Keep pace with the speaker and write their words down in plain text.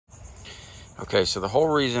Okay, so the whole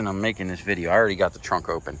reason I'm making this video, I already got the trunk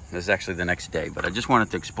open. This is actually the next day, but I just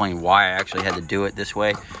wanted to explain why I actually had to do it this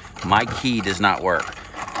way. My key does not work.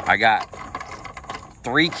 I got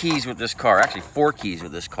 3 keys with this car, actually 4 keys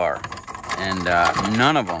with this car, and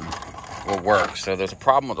none of them will work. So there's a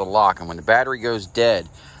problem with the lock, and when the battery goes dead,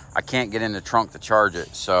 I can't get in the trunk to charge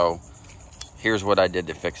it. So here's what I did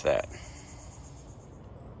to fix that.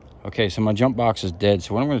 Okay, so my jump box is dead.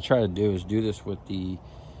 So what I'm going to try to do is do this with the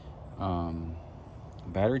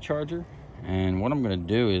battery charger. And what I'm going to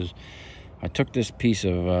do is I took this piece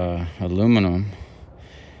of aluminum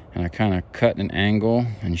and I kind of cut an angle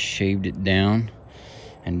and shaved it down.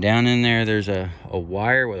 And down in there, there's a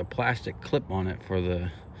wire with a plastic clip on it for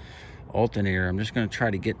the alternator. I'm just going to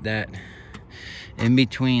try to get that in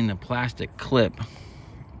between the plastic clip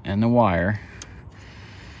and the wire.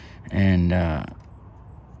 And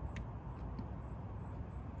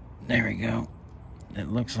there we go. It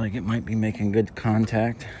looks like it might be making good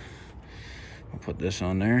contact. I'll put this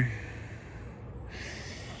on there.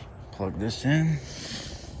 Plug this in.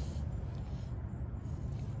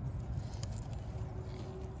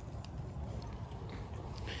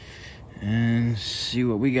 And see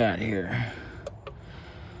what we got here.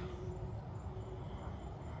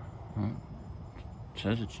 It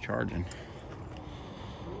says it's charging.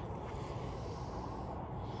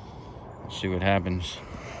 Let's see what happens.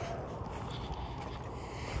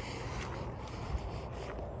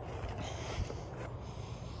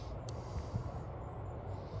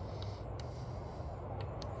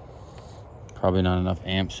 Probably not enough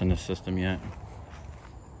amps in the system yet.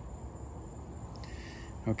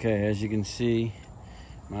 Okay, as you can see,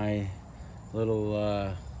 my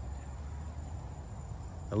little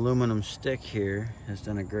aluminum stick here has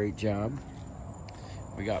done a great job.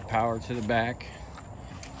 We got power to the back,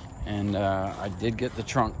 and I did get the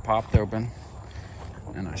trunk popped open,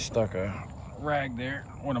 and I stuck a rag there.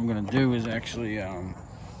 What I'm gonna do is actually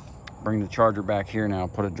bring the charger back here now,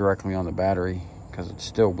 put it directly on the battery, because it's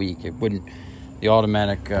still weak. It wouldn't, the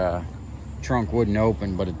automatic trunk wouldn't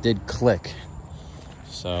open, but it did click.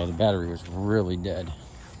 So the battery was really dead.